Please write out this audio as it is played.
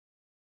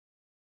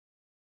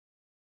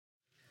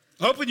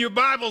Open your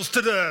Bibles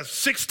to the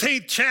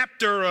 16th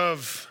chapter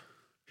of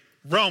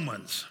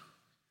Romans.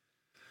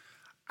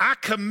 I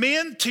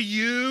commend to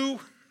you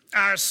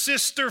our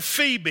sister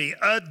Phoebe,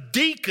 a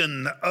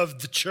deacon of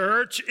the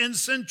church in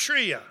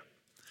Centuria.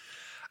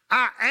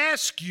 I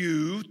ask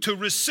you to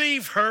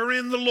receive her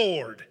in the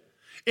Lord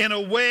in a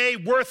way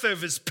worthy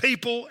of his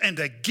people and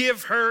to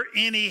give her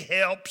any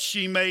help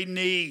she may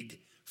need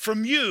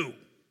from you.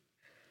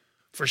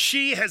 For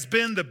she has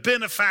been the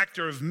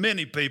benefactor of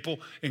many people,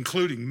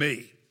 including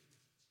me.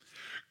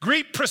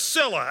 Greet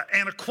Priscilla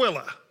and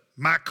Aquila,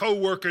 my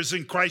co-workers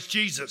in Christ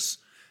Jesus.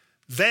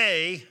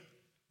 They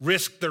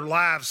risked their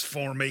lives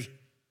for me.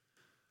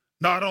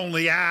 Not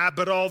only I,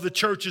 but all the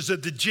churches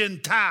of the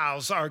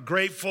Gentiles are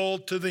grateful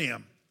to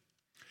them.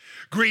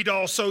 Greet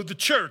also the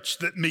church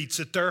that meets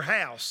at their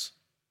house.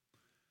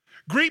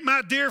 Greet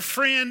my dear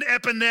friend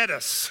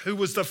Epanetus, who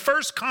was the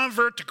first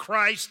convert to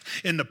Christ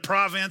in the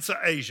province of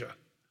Asia.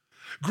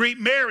 Greet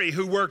Mary,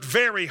 who worked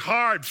very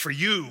hard for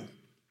you.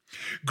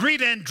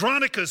 Greet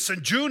Andronicus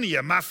and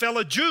Junia, my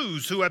fellow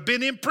Jews who have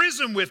been in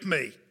prison with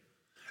me.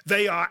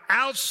 They are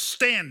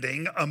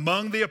outstanding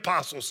among the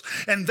apostles,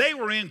 and they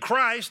were in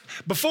Christ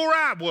before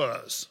I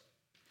was.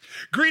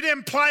 Greet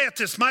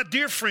Ampliatus, my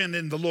dear friend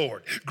in the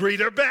Lord.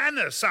 Greet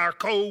Urbanus, our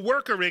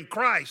co-worker in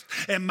Christ,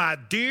 and my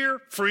dear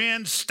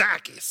friend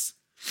Stachys.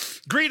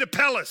 Greet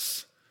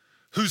Apelles,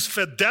 whose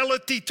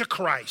fidelity to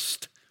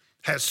Christ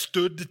has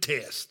stood the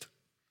test.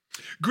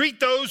 Greet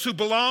those who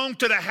belong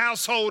to the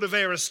household of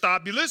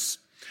Aristobulus.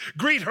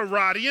 Greet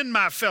Herodion,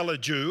 my fellow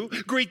Jew.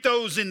 Greet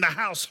those in the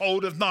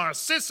household of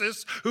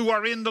Narcissus who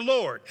are in the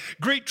Lord.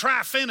 Greet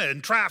Tryphena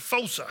and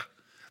Tryphosa,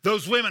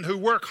 those women who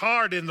work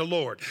hard in the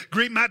Lord.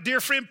 Greet my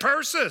dear friend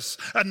Persis,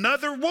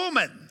 another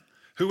woman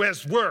who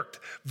has worked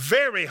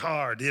very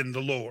hard in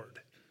the Lord.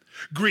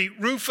 Greet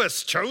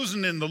Rufus,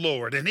 chosen in the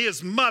Lord, and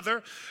his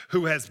mother,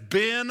 who has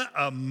been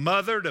a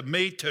mother to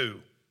me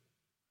too.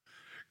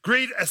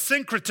 Greet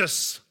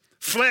Asyncritus,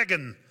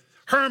 Phlegon,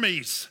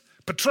 Hermes,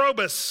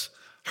 Petrobus,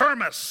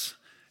 Hermas,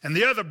 and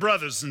the other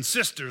brothers and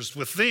sisters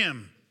with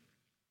them.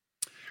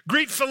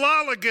 Greet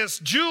Philologus,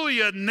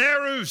 Julia,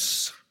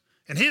 Nerus,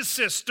 and his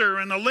sister,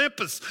 and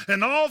Olympus,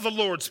 and all the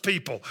Lord's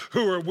people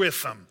who are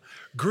with them.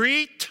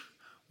 Greet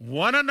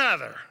one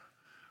another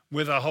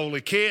with a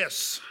holy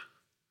kiss.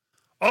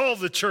 All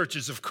the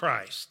churches of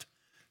Christ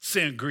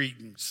send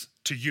greetings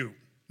to you.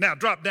 Now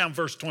drop down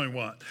verse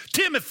 21.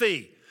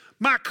 Timothy,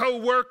 my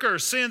co-worker,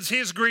 sends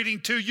his greeting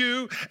to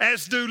you,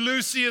 as do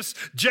Lucius,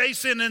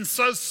 Jason, and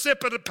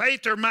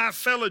Sosipater, my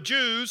fellow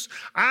Jews.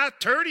 I,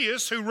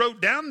 Tertius, who wrote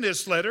down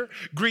this letter,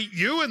 greet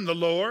you in the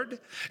Lord.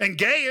 And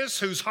Gaius,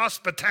 whose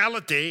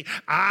hospitality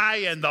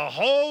I and the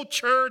whole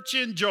church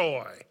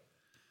enjoy,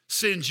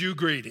 sends you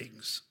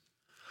greetings.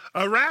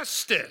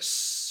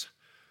 Erastus,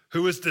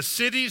 who is the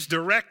city's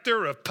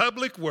director of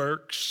public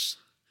works,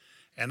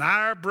 and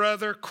our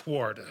brother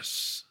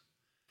Quartus,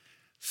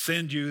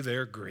 send you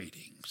their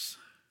greetings.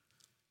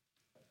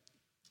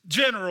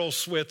 General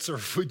Switzer,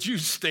 would you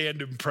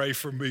stand and pray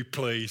for me,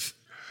 please?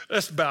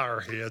 Let's bow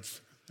our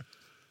heads.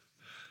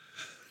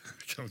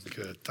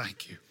 Good.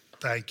 Thank you.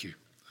 Thank you.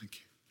 Thank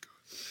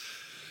you.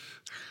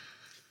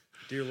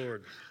 Dear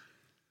Lord,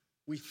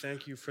 we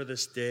thank you for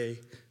this day.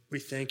 We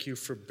thank you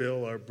for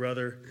Bill, our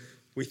brother.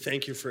 We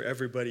thank you for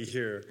everybody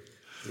here.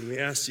 And we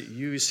ask that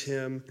you use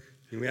him,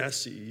 and we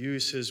ask that you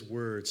use his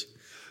words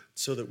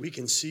so that we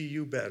can see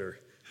you better,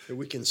 that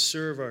we can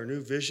serve our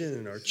new vision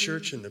and our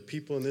church and the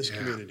people in this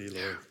community,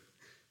 Lord.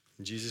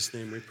 In Jesus'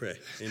 name we pray.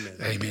 Amen.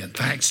 Amen.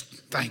 Thanks.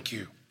 Thank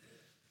you.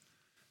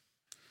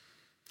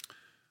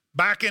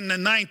 Back in the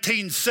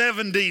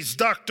 1970s,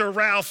 Dr.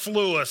 Ralph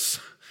Lewis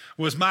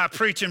was my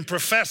preaching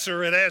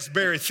professor at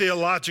Asbury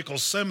Theological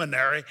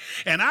Seminary,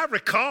 and I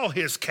recall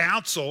his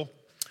counsel.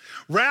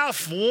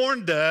 Ralph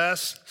warned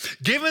us,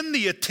 given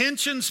the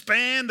attention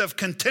span of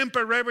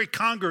contemporary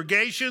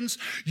congregations,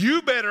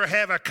 you better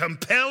have a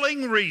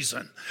compelling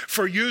reason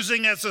for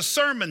using as a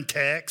sermon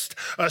text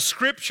a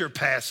scripture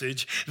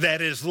passage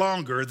that is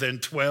longer than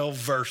 12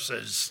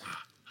 verses.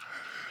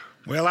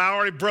 Well, I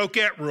already broke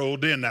that rule,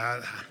 didn't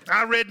I?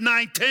 I read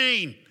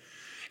 19,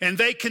 and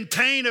they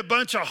contain a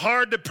bunch of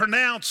hard to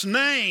pronounce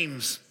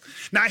names.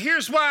 Now,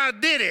 here's why I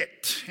did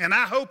it, and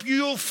I hope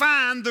you'll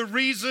find the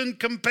reason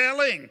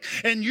compelling,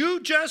 and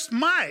you just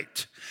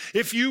might,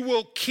 if you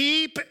will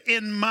keep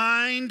in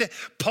mind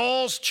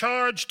Paul's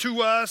charge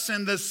to us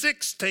in the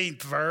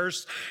 16th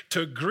verse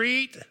to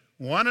greet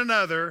one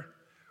another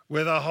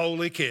with a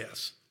holy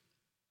kiss.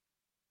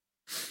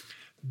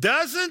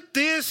 Doesn't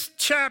this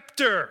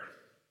chapter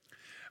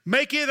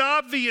make it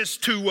obvious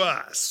to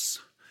us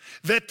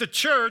that the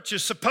church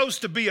is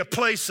supposed to be a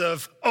place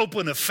of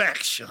open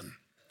affection?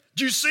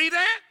 Do you see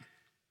that?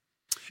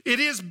 It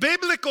is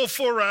biblical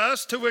for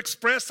us to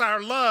express our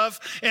love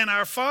and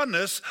our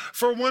fondness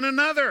for one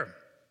another.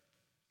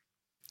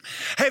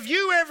 Have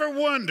you ever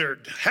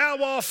wondered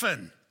how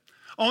often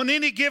on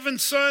any given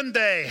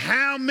Sunday,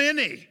 how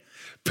many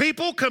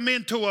people come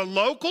into a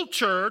local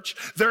church,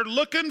 they're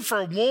looking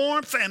for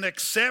warmth and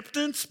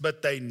acceptance,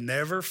 but they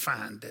never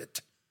find it?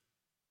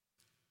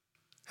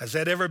 Has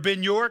that ever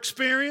been your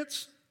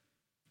experience?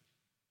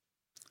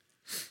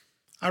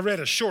 I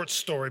read a short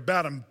story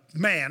about a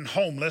man,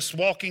 homeless,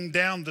 walking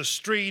down the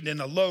street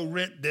in a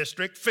low-rent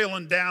district,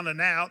 feeling down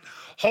and out,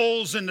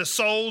 holes in the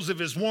soles of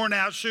his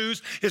worn-out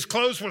shoes. His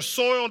clothes were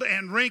soiled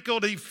and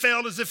wrinkled. He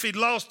felt as if he'd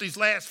lost his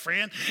last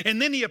friend. And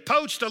then he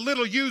approached a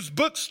little used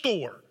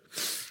bookstore.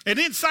 And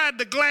inside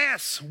the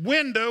glass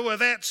window of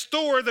that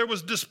store, there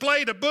was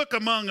displayed a book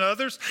among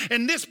others.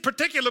 And this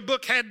particular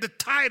book had the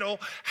title,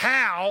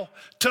 How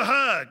to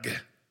Hug.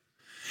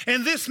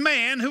 And this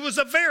man, who was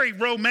a very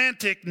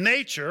romantic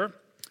nature,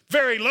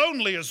 very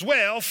lonely as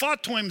well,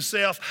 thought to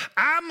himself,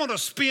 I'm going to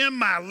spend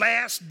my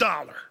last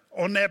dollar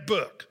on that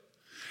book.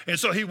 And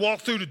so he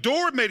walked through the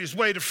door, made his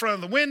way to the front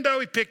of the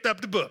window. He picked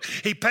up the book.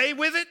 He paid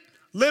with it,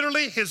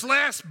 literally his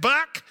last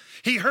buck.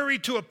 He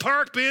hurried to a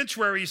park bench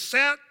where he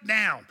sat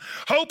down,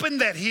 hoping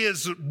that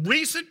his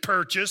recent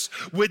purchase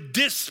would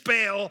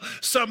dispel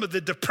some of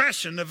the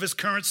depression of his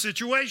current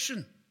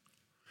situation.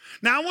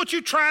 Now, I want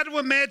you to try to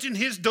imagine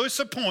his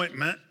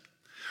disappointment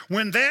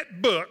when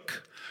that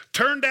book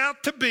turned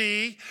out to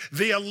be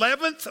the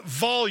 11th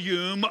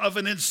volume of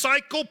an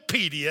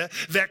encyclopedia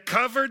that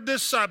covered the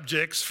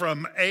subjects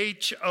from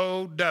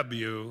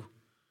H-O-W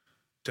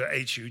to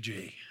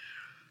H-U-G.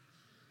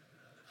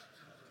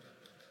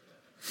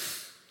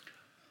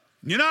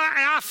 You know,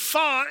 I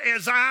thought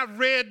as I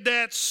read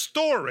that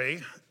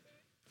story,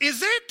 is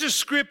that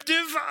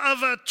descriptive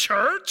of a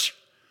church?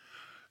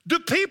 Do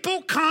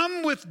people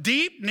come with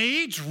deep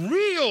needs,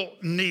 real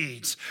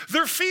needs?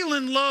 They're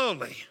feeling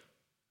lowly.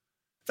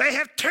 They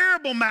have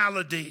terrible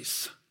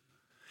maladies.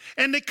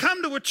 And they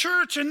come to a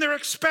church and they're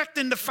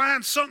expecting to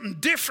find something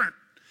different.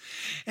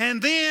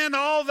 And then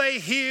all they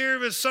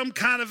hear is some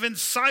kind of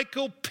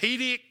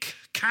encyclopedic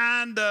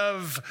kind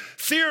of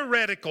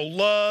theoretical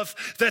love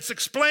that's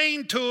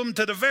explained to them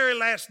to the very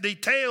last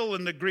detail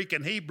in the Greek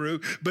and Hebrew,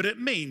 but it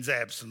means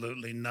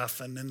absolutely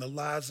nothing in the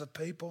lives of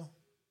people.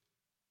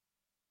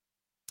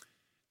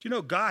 Do you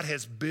know God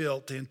has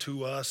built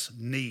into us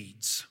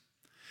needs?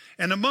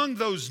 And among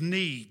those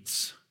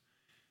needs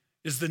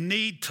is the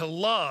need to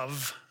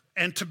love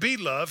and to be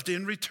loved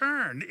in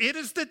return. It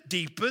is the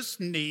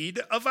deepest need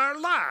of our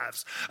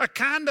lives, a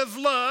kind of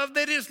love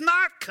that is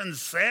not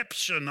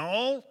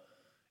conceptual.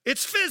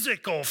 It's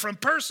physical from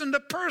person to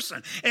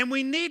person, and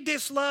we need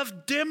this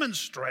love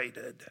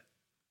demonstrated.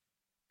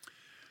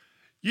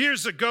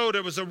 Years ago,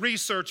 there was a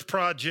research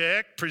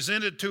project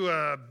presented to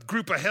a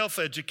group of health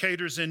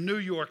educators in New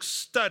York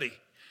City,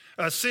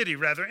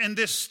 and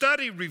this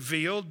study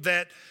revealed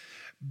that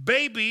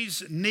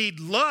babies need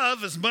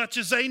love as much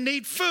as they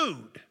need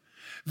food.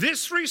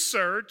 This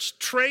research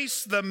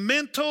traced the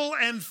mental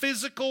and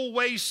physical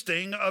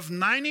wasting of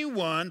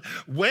 91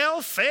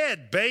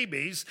 well-fed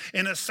babies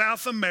in a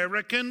South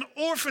American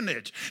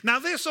orphanage. Now,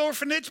 this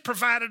orphanage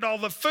provided all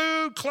the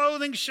food,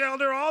 clothing,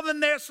 shelter, all the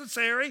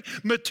necessary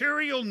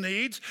material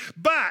needs,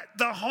 but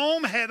the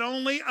home had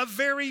only a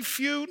very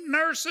few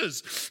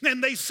nurses,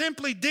 and they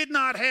simply did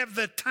not have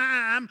the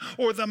time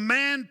or the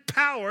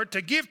manpower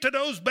to give to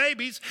those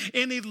babies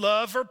any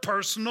love or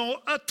personal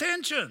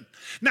attention.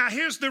 Now,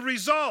 here's the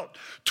result.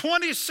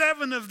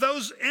 27 of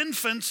those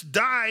infants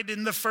died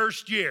in the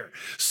first year,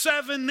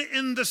 7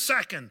 in the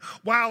second,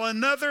 while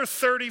another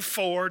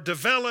 34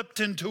 developed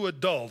into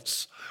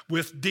adults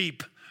with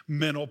deep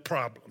mental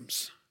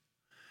problems.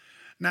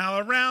 Now,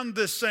 around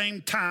the same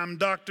time,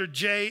 Dr.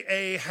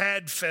 J.A.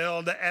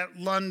 Hadfield at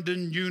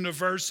London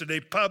University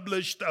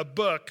published a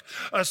book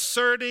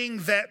asserting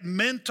that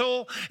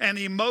mental and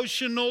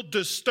emotional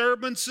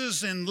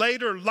disturbances in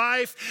later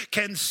life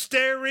can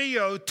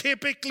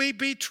stereotypically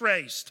be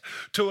traced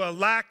to a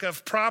lack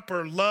of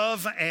proper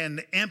love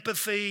and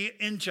empathy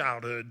in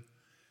childhood.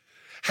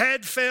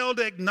 Hadfield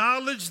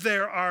acknowledged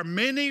there are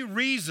many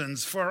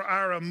reasons for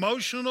our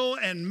emotional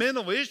and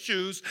mental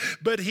issues,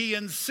 but he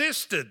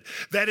insisted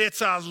that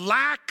it's a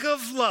lack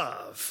of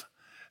love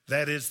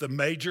that is the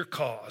major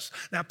cause.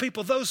 Now,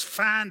 people, those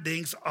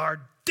findings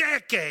are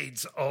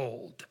decades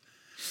old,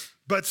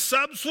 but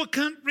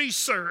subsequent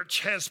research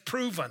has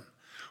proven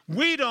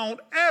we don't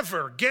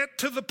ever get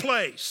to the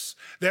place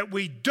that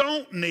we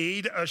don't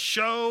need a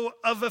show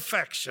of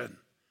affection.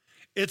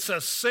 It's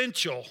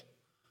essential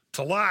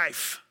to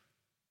life.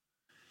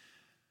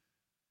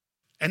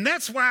 And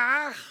that's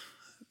why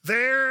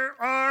there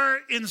are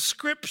in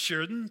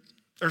Scripture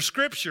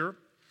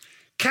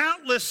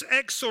countless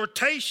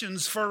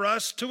exhortations for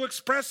us to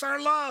express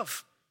our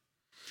love.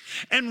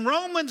 And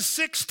Romans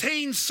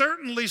 16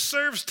 certainly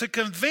serves to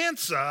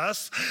convince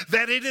us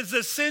that it is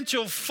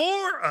essential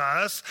for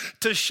us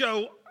to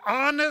show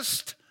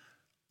honest,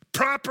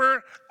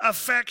 proper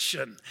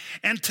affection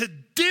and to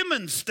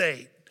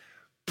demonstrate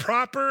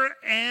proper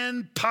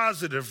and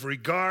positive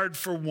regard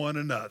for one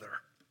another.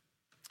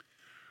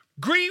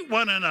 Greet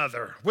one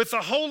another with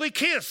a holy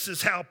kiss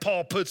is how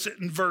Paul puts it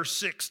in verse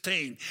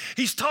 16.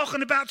 He's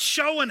talking about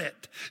showing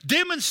it,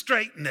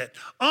 demonstrating it,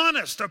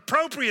 honest,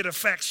 appropriate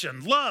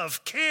affection,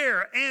 love,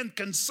 care, and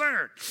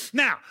concern.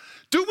 Now,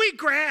 do we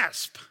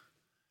grasp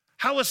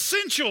how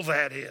essential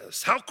that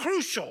is, how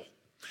crucial?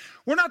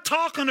 We're not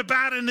talking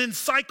about an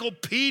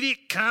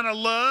encyclopedic kind of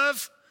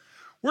love.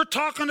 We're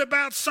talking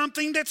about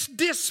something that's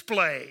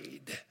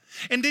displayed.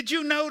 And did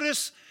you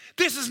notice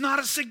this is not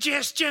a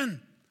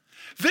suggestion?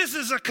 This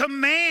is a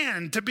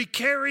command to be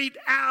carried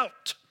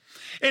out.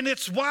 And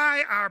it's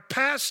why our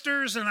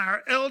pastors and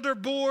our elder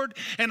board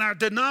and our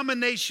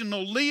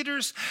denominational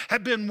leaders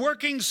have been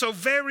working so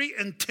very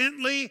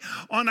intently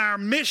on our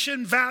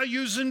mission,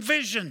 values, and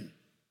vision.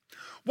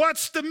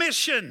 What's the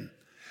mission?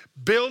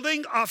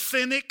 Building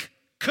authentic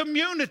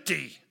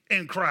community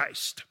in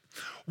Christ.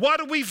 What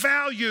do we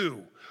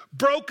value?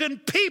 Broken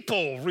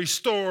people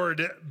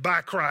restored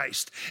by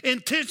Christ.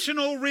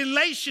 Intentional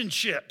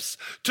relationships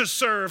to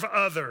serve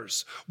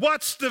others.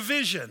 What's the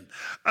vision?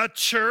 A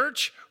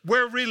church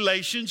where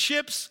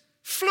relationships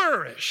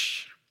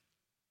flourish.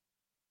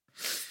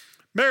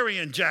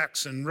 Marian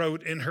Jackson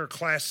wrote in her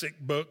classic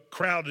book,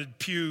 Crowded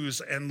Pews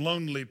and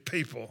Lonely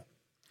People,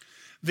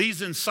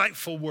 these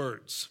insightful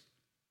words.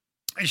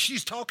 And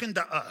she's talking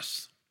to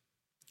us.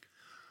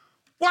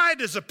 Why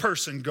does a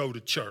person go to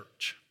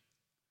church?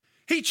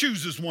 He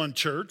chooses one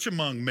church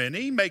among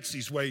many, makes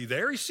his way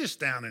there. He sits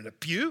down in a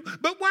pew.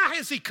 But why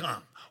has he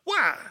come?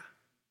 Why?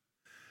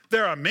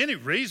 There are many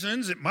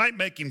reasons. It might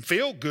make him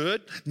feel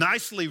good,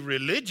 nicely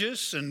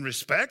religious and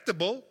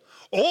respectable.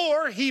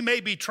 Or he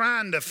may be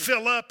trying to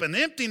fill up an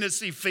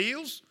emptiness he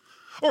feels.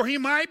 Or he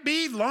might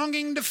be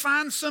longing to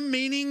find some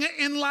meaning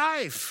in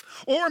life.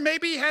 Or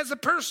maybe he has a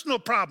personal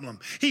problem.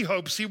 He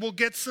hopes he will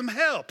get some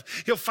help.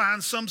 He'll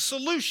find some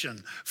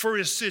solution for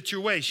his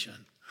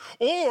situation.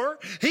 Or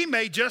he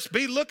may just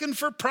be looking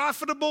for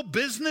profitable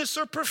business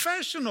or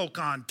professional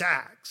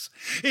contacts.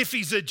 If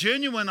he's a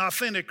genuine,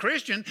 authentic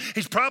Christian,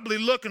 he's probably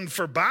looking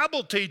for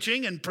Bible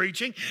teaching and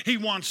preaching. He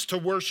wants to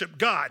worship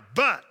God.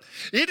 But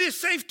it is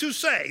safe to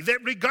say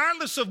that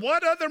regardless of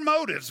what other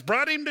motives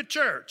brought him to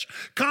church,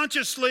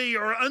 consciously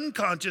or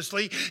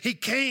unconsciously, he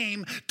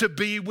came to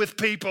be with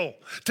people,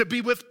 to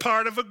be with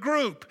part of a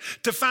group,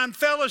 to find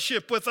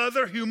fellowship with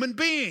other human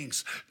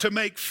beings, to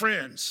make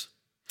friends.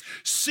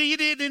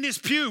 Seated in his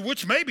pew,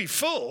 which may be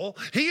full,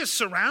 he is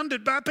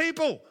surrounded by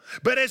people.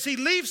 But as he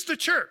leaves the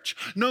church,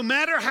 no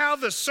matter how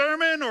the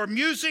sermon or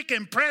music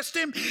impressed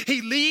him,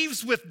 he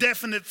leaves with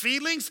definite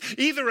feelings,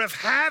 either of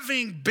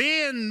having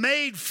been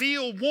made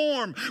feel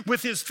warm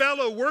with his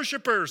fellow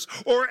worshipers,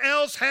 or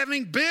else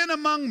having been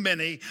among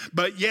many,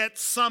 but yet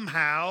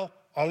somehow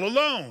all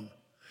alone.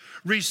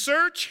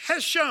 Research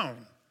has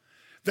shown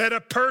that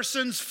a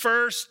person's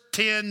first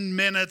 10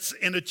 minutes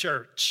in a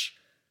church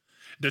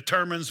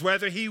determines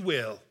whether he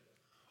will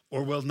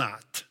or will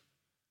not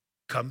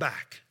come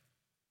back.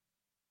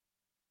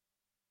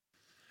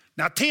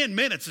 Now, 10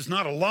 minutes is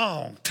not a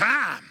long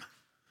time.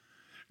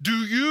 Do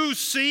you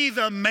see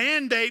the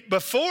mandate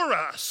before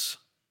us?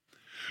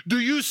 Do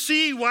you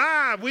see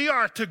why we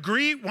are to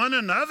greet one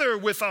another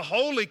with a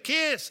holy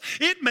kiss?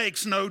 It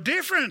makes no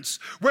difference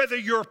whether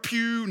your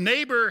pew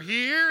neighbor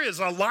here is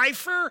a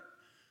lifer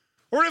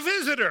or a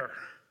visitor.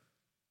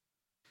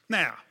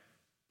 Now,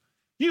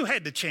 you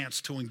had the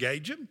chance to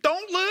engage him.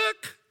 Don't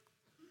look.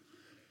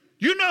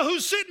 You know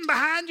who's sitting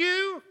behind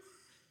you?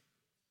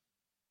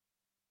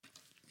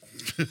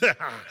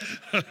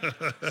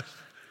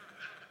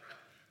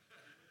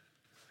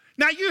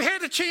 Now, you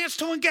had a chance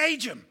to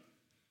engage him.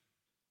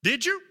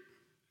 Did you?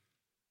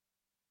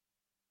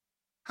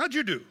 How'd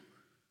you do?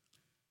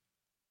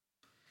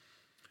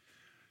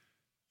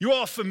 You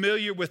all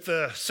familiar with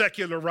the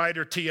secular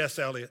writer T.S.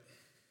 Eliot?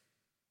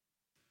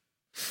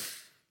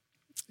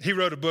 He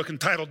wrote a book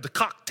entitled The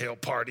Cocktail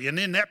Party, and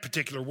in that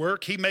particular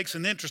work, he makes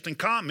an interesting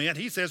comment.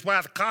 He says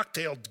why the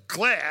cocktail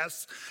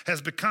glass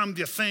has become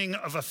the thing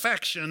of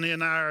affection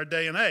in our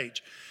day and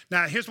age.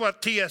 Now, here's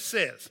what T.S.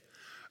 says.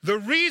 The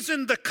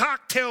reason the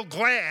cocktail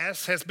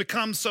glass has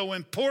become so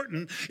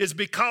important is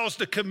because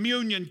the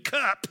communion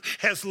cup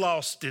has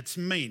lost its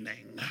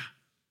meaning.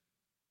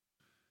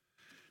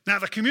 Now,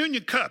 the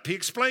communion cup, he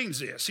explains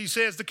this. He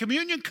says the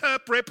communion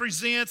cup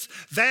represents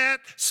that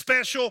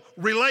special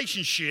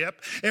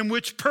relationship in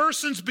which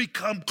persons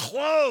become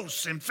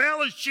close in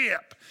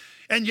fellowship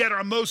and yet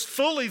are most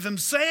fully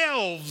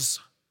themselves.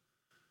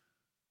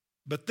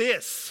 But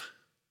this,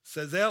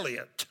 says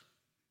Eliot,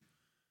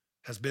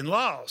 has been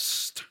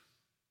lost.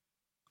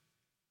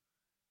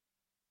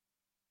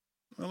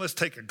 Well, let's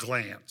take a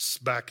glance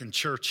back in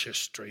church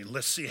history and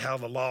let's see how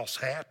the loss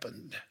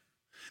happened.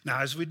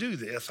 Now, as we do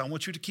this, I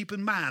want you to keep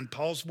in mind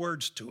Paul's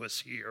words to us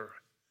here.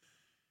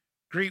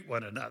 Greet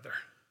one another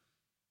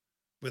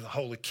with a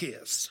holy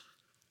kiss.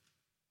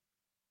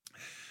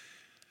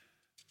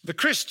 The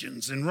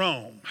Christians in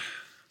Rome,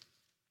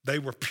 they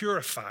were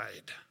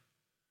purified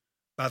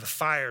by the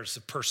fires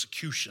of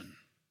persecution.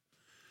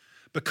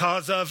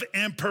 Because of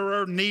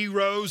Emperor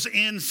Nero's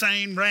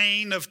insane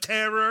reign of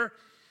terror,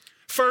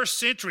 first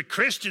century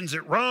Christians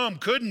at Rome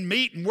couldn't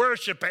meet and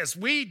worship as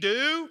we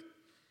do.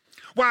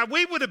 Why,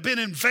 we would have been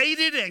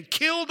invaded and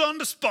killed on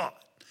the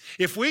spot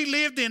if we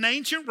lived in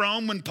ancient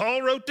Rome when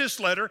Paul wrote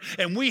this letter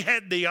and we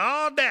had the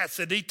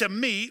audacity to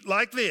meet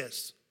like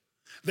this.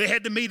 They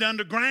had to meet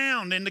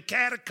underground in the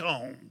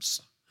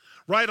catacombs.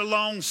 right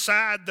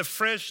alongside the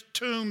fresh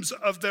tombs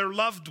of their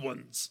loved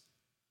ones.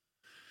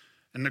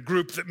 And the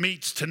group that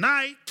meets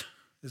tonight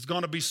is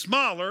going to be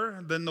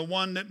smaller than the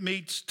one that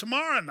meets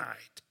tomorrow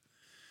night.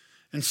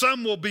 And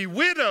some will be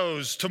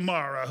widows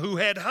tomorrow who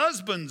had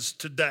husbands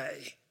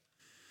today.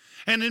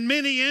 And in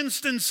many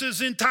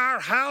instances, entire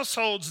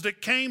households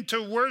that came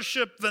to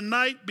worship the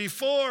night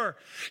before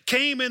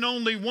came in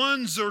only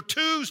ones or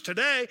twos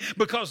today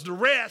because the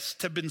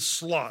rest have been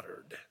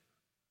slaughtered.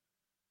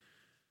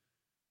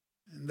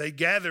 And they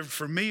gathered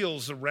for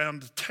meals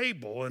around the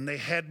table, and they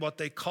had what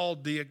they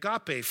called the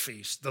agape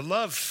feast, the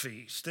love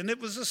feast. And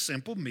it was a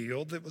simple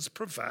meal that was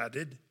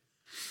provided.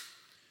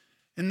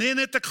 And then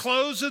at the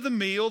close of the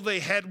meal,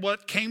 they had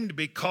what came to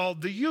be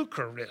called the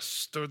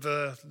Eucharist, or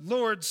the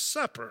Lord's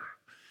Supper.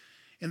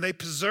 And they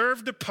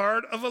preserved a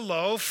part of a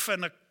loaf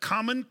and a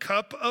common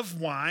cup of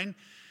wine.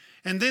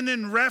 And then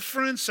in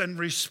reference and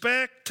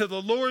respect to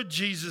the Lord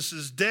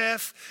Jesus'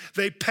 death,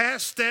 they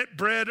passed that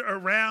bread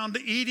around,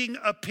 eating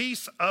a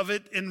piece of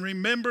it in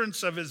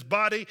remembrance of his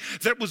body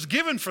that was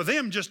given for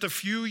them just a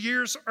few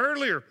years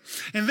earlier.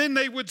 And then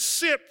they would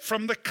sip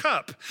from the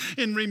cup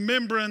in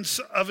remembrance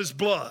of his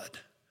blood.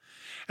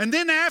 And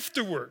then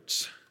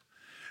afterwards,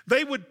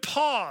 they would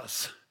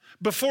pause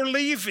before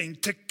leaving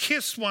to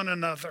kiss one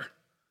another.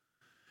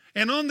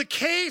 And on the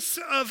case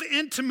of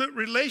intimate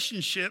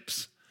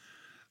relationships,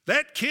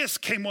 that kiss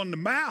came on the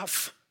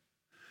mouth,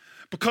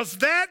 because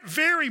that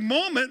very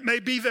moment may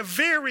be the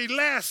very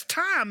last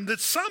time that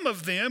some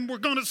of them were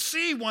going to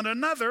see one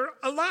another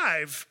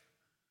alive.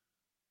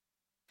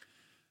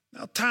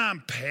 Now,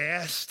 time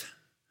passed,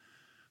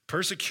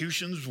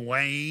 persecutions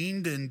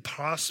waned, and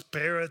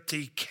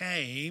prosperity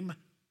came.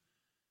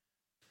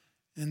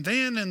 And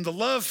then in the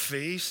love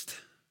feast,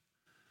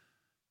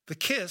 the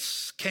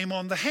kiss came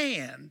on the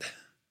hand,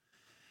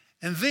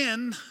 and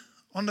then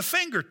on the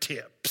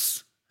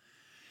fingertips.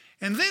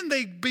 And then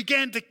they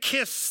began to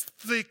kiss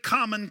the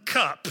common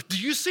cup. Do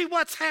you see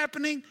what's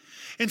happening?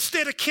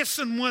 Instead of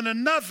kissing one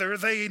another,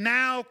 they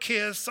now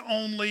kiss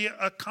only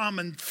a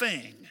common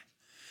thing.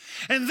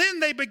 And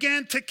then they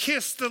began to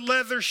kiss the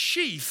leather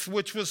sheath,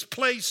 which was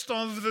placed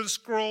on the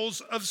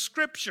scrolls of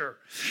Scripture.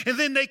 And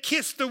then they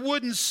kissed the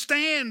wooden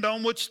stand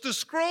on which the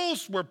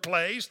scrolls were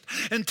placed,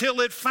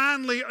 until it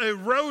finally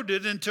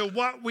eroded into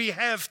what we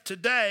have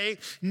today,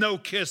 no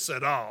kiss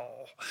at all.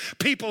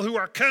 People who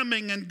are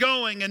coming and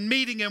going and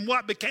meeting in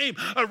what became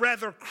a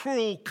rather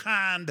cruel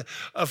kind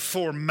of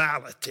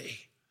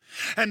formality.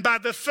 And by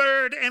the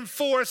 3rd and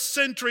 4th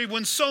century,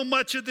 when so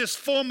much of this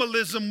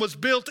formalism was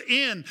built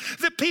in,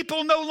 that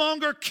people no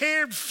longer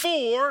cared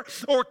for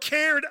or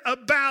cared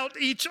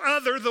about each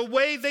other the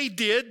way they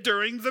did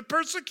during the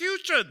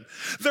persecution.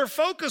 Their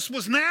focus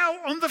was now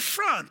on the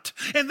front,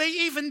 and they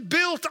even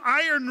built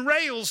iron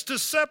rails to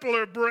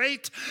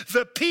separate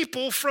the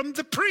people from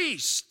the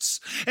priests.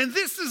 And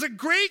this is a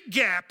great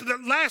gap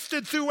that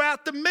lasted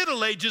throughout the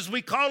Middle Ages.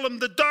 We call them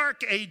the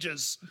Dark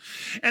Ages.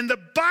 And the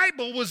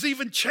Bible was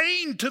even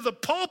chained to the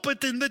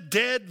pulpit in the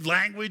dead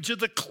language of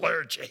the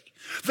clergy.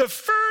 The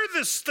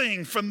furthest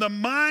thing from the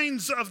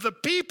minds of the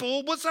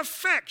people was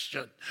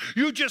affection.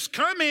 You just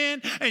come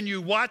in and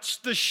you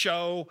watch the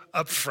show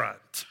up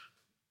front.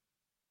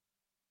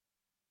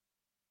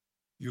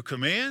 You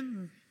come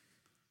in,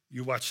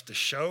 you watch the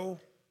show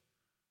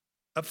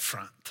up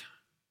front.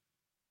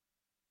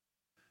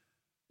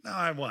 Now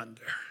I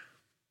wonder,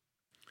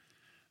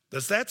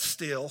 does that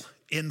still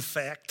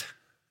infect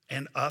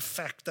and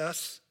affect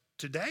us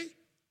today?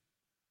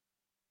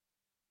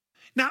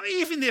 Now,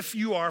 even if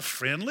you are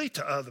friendly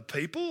to other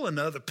people and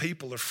other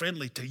people are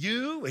friendly to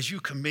you as you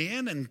come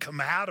in and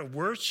come out of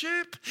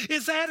worship,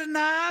 is that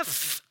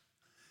enough?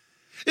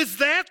 Is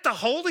that the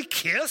holy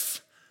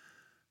kiss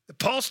that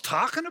Paul's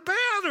talking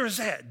about, or is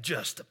that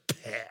just a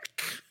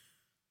peck?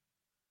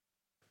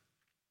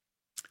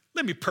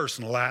 Let me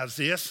personalize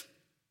this.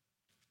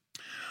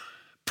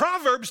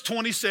 Proverbs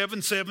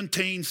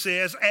 27:17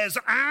 says, as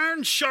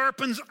iron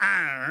sharpens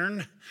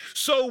iron,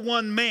 so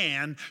one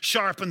man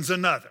sharpens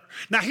another.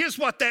 Now, here's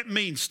what that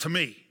means to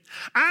me.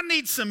 I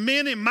need some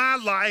men in my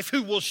life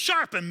who will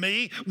sharpen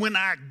me when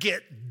I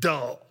get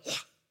dull.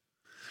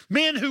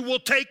 Men who will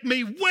take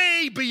me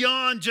way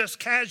beyond just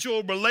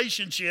casual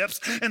relationships,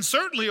 and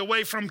certainly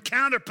away from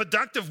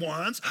counterproductive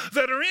ones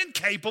that are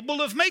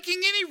incapable of making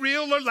any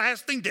real or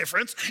lasting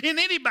difference in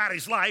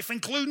anybody's life,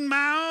 including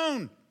my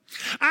own.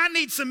 I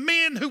need some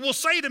men who will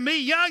say to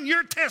me, young,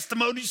 your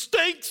testimony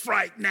stinks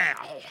right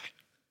now.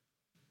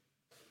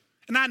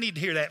 And I need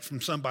to hear that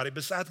from somebody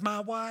besides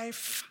my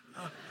wife.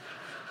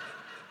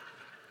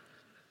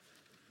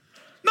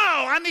 No,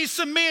 I need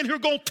some men who are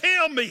going to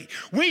tell me,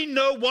 we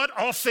know what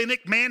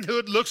authentic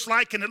manhood looks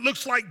like, and it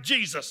looks like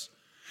Jesus.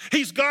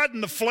 He's God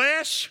in the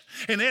flesh,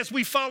 and as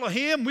we follow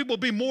him, we will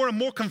be more and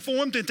more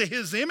conformed into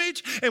his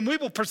image, and we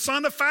will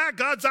personify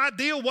God's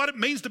ideal, what it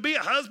means to be a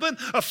husband,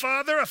 a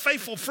father, a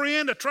faithful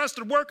friend, a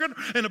trusted worker,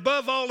 and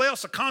above all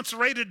else, a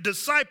consecrated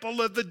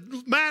disciple of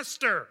the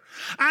master.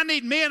 I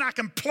need men I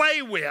can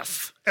play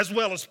with. as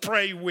well as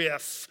pray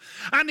with.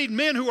 I need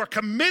men who are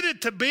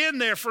committed to being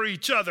there for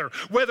each other,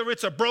 whether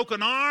it's a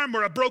broken arm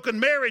or a broken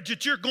marriage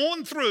that you're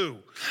going through.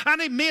 I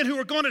need men who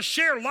are going to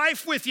share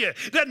life with you.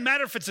 It doesn't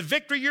matter if it's a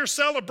victory you're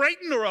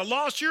celebrating or a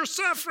loss you're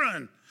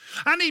suffering.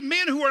 I need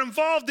men who are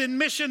involved in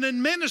mission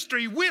and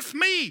ministry with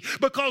me,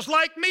 because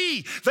like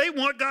me, they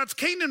want God's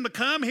kingdom to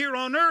come here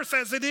on earth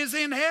as it is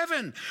in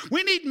heaven.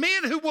 We need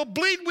men who will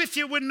bleed with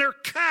you when they're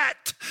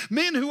cut,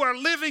 men who are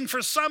living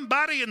for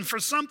somebody and for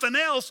something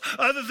else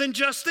other than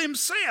just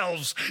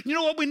themselves. You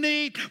know what we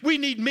need? We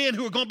need men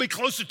who are going to be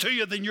closer to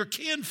you than your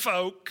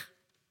kinfolk.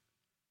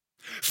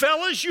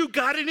 Fellas, you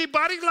got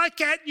anybody like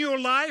that in your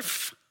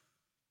life?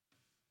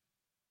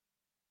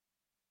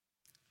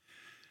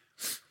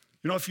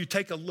 You know, if you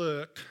take a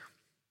look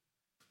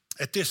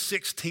at this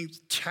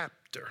 16th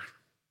chapter,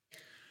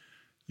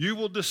 you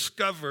will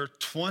discover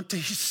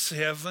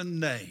 27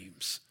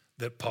 names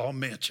that Paul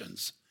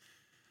mentions.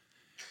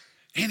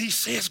 And he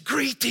says,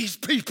 greet these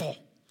people,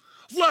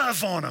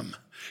 love on them,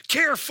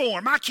 care for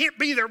them. I can't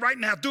be there right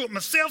now, do it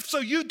myself, so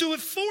you do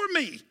it for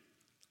me.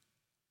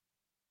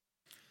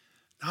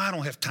 Now, I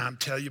don't have time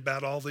to tell you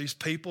about all these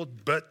people,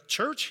 but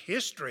church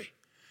history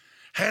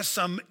has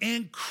some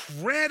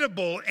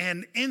incredible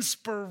and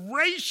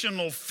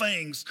inspirational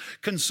things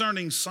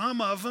concerning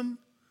some of them.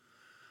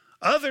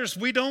 Others,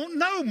 we don't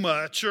know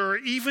much or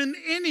even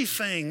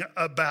anything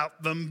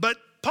about them. But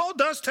Paul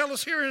does tell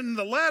us here in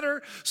the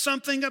letter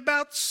something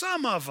about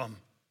some of them.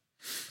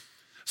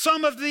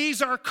 Some of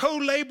these are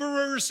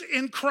co-laborers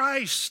in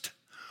Christ.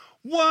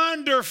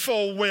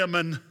 Wonderful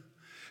women.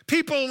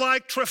 People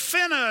like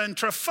Tryphena and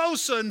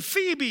Tryphosa and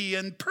Phoebe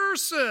and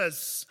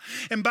Persis.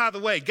 And by the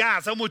way,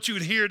 guys, I want you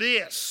to hear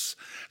this.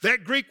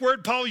 That Greek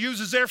word Paul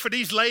uses there for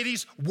these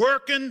ladies,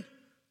 working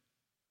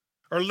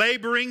or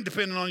laboring,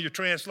 depending on your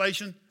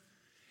translation,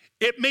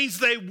 it means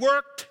they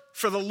worked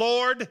for the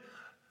Lord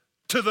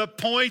to the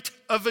point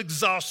of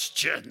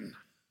exhaustion.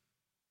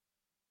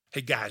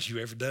 Hey, guys, you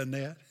ever done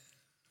that?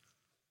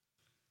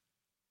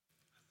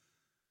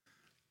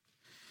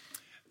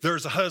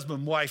 There's a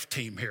husband-wife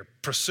team here,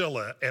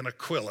 Priscilla and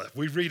Aquila.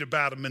 We read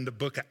about them in the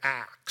book of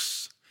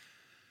Acts.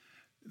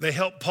 They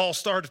helped Paul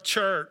start a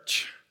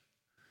church.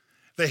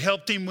 They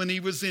helped him when he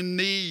was in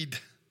need.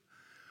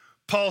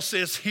 Paul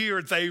says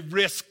here, they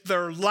risked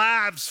their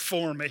lives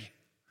for me.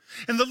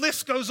 And the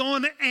list goes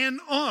on and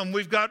on.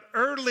 We've got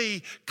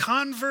early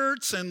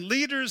converts and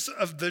leaders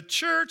of the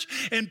church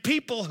and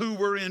people who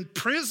were in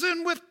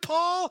prison with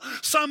Paul.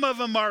 Some of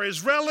them are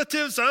his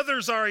relatives.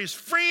 Others are his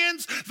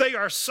friends. They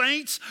are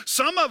saints.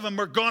 Some of them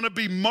are going to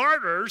be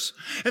martyrs.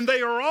 And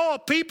they are all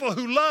people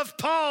who love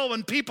Paul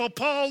and people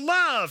Paul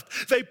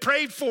loved. They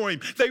prayed for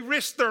him. They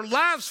risked their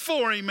lives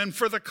for him and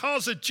for the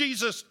cause of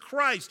Jesus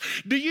Christ.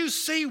 Do you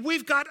see?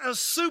 We've got a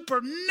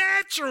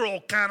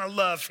supernatural kind of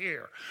love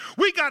here.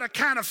 We got a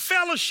kind of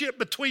fellowship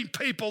between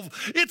people.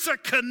 It's a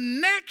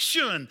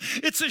connection.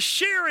 It's a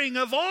sharing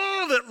of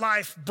all that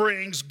life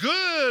brings,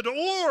 good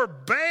or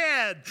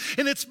bad.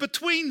 And it's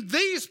between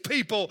these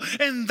people.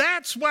 And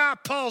that's why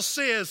Paul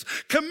says,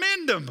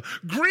 commend them,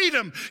 greet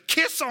them,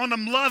 kiss on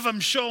them, love them,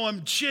 show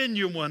them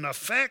genuine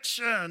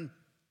affection.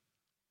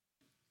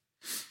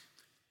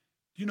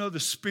 You know, the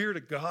Spirit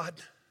of God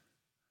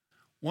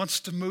wants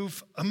to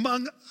move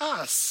among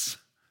us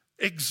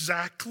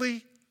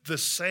exactly the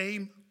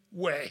same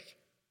way.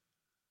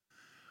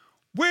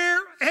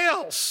 Where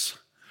else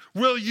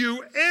will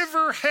you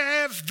ever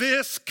have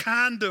this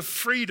kind of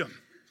freedom?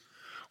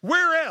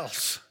 Where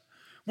else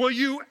will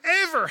you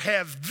ever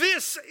have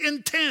this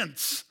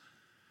intense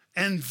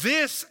and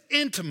this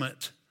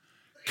intimate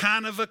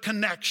kind of a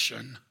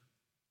connection?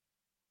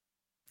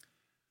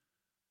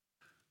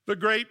 The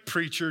great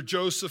preacher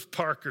Joseph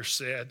Parker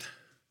said,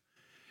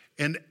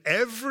 in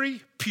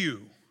every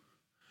pew,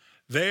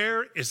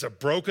 there is a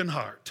broken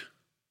heart.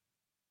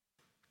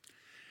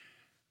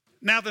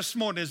 Now this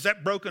morning, is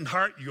that broken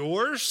heart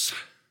yours?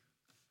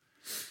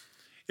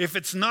 If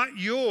it's not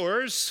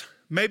yours,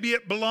 maybe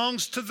it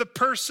belongs to the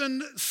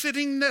person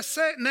sitting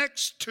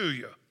next to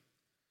you.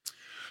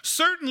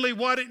 Certainly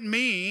what it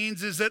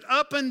means is that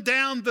up and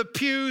down the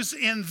pews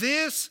in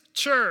this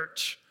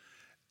church,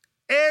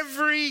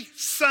 every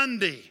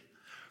Sunday,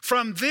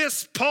 from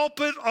this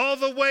pulpit all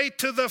the way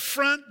to the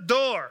front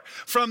door,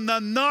 from the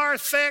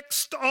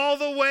narthex all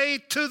the way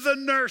to the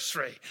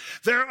nursery,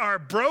 there are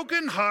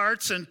broken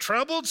hearts and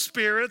troubled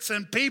spirits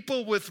and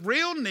people with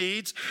real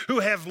needs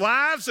who have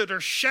lives that are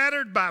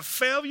shattered by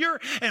failure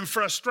and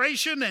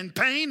frustration and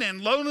pain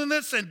and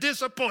loneliness and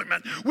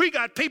disappointment. We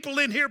got people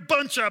in here,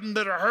 bunch of them,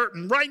 that are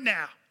hurting right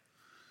now.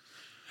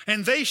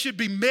 And they should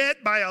be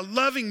met by a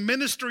loving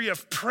ministry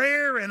of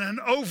prayer and an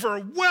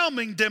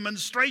overwhelming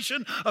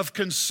demonstration of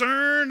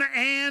concern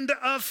and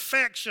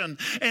affection.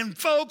 And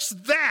folks,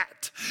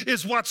 that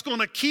is what's going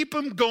to keep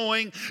them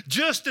going,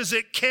 just as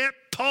it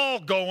kept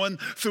Paul going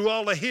through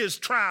all of his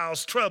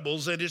trials,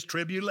 troubles, and his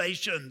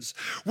tribulations.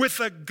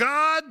 With a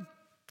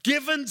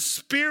God-given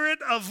spirit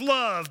of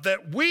love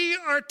that we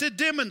are to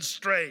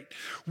demonstrate,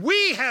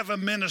 we have a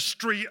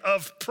ministry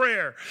of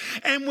prayer.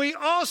 And we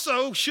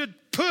also should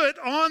put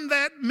on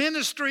that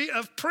ministry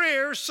of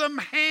prayer some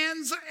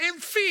hands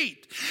and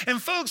feet.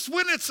 And folks,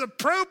 when it's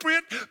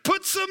appropriate,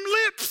 put some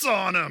lips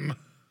on them.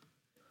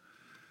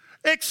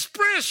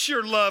 Express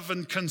your love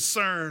and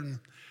concern.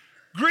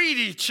 Greet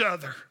each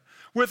other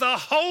with a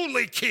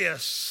holy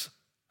kiss,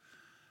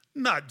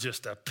 not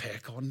just a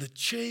peck on the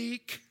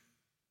cheek.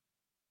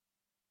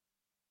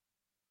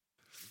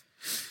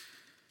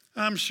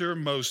 I'm sure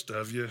most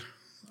of you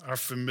are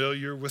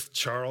familiar with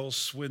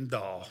Charles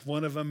Swindoll,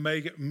 one of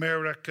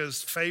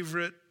America's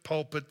favorite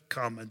pulpit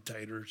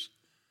commentators.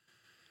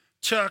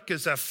 Chuck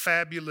is a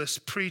fabulous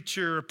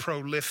preacher, a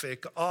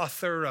prolific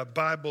author, a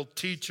Bible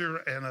teacher,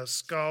 and a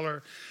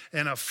scholar,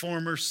 and a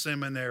former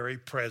seminary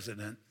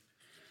president.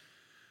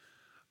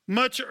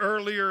 Much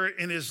earlier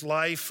in his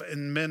life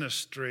and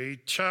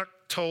ministry, Chuck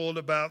told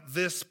about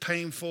this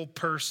painful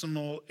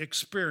personal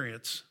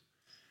experience.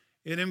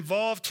 It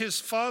involved his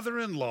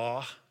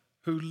father-in-law,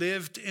 who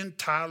lived in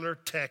Tyler,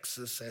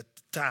 Texas at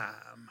the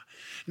time.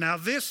 Now,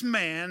 this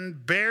man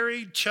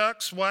buried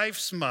Chuck's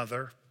wife's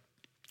mother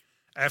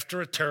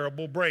after a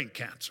terrible brain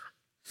cancer.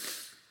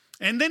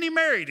 And then he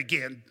married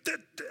again,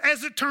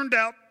 as it turned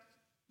out,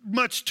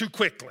 much too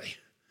quickly.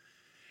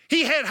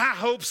 He had high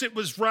hopes it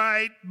was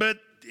right, but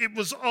it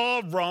was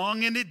all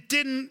wrong, and it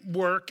didn't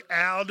work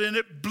out, and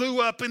it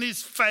blew up in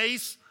his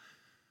face.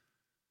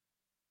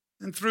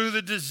 And through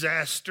the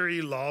disaster,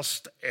 he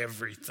lost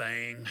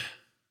everything.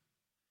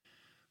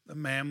 The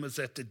man was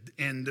at the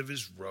end of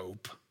his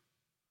rope.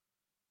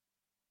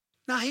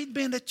 Now, he'd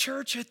been a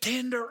church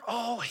attender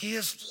all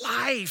his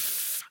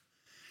life.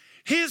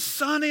 His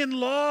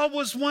son-in-law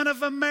was one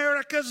of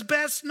America's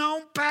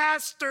best-known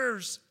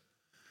pastors.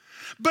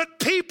 But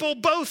people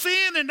both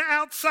in and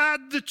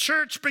outside the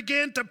church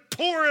began to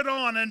pour it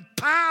on and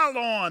pile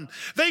on.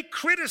 They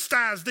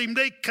criticized him.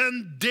 They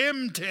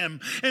condemned him.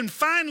 And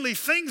finally,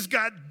 things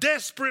got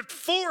desperate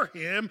for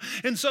him.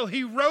 And so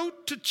he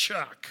wrote to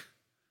Chuck,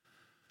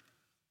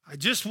 I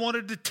just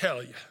wanted to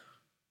tell you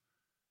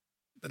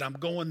that I'm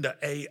going to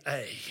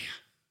AA.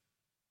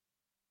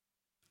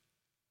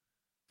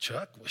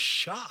 Chuck was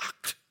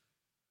shocked.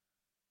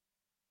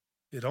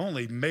 It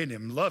only made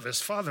him love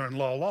his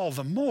father-in-law all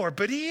the more,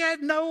 but he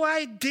had no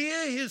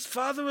idea his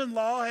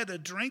father-in-law had a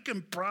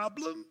drinking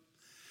problem.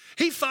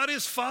 He thought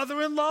his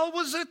father-in-law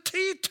was a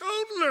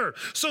teetotaler.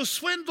 So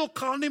Swindoll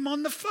called him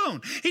on the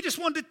phone. He just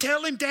wanted to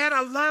tell him, Dad,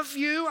 I love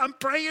you. I'm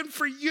praying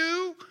for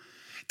you.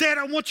 Dad,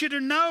 I want you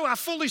to know I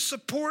fully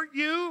support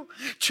you.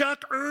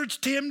 Chuck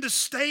urged him to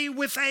stay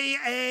with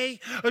AA,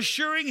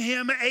 assuring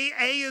him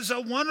AA is a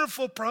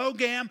wonderful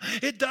program.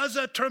 It does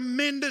a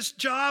tremendous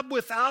job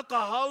with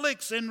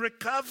alcoholics in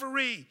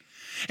recovery.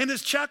 And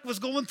as Chuck was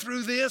going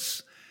through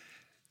this,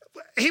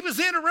 he was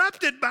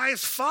interrupted by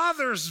his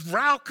father's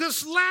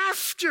raucous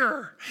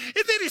laughter.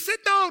 And then he said,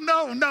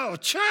 no,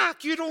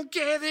 Chuck, you don't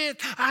get it.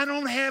 I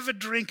don't have a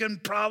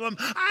drinking problem.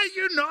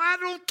 I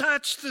don't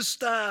touch the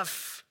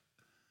stuff.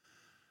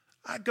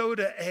 I go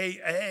to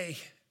AA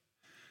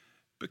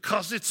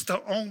because it's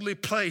the only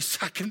place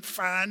I can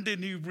find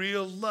any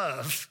real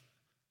love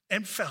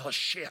and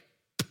fellowship.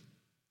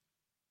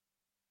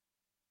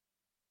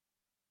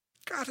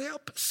 God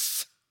help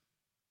us.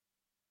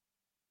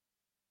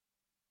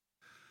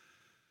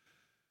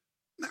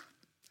 Now,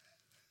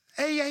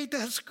 AA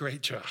does a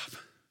great job.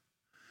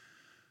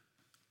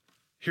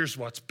 Here's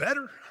what's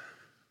better.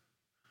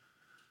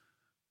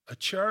 A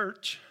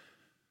church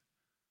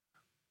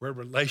where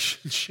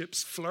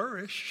relationships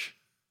flourish.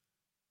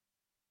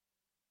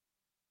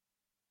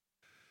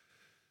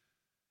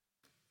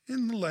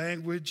 In the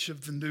language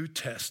of the New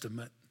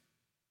Testament,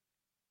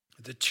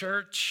 the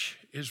church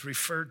is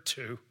referred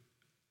to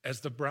as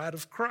the bride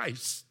of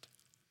Christ.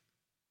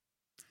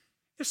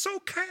 It's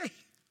okay.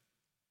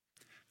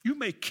 You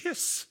may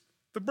kiss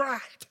the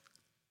bride.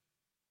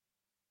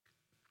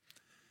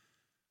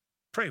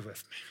 Pray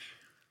with me.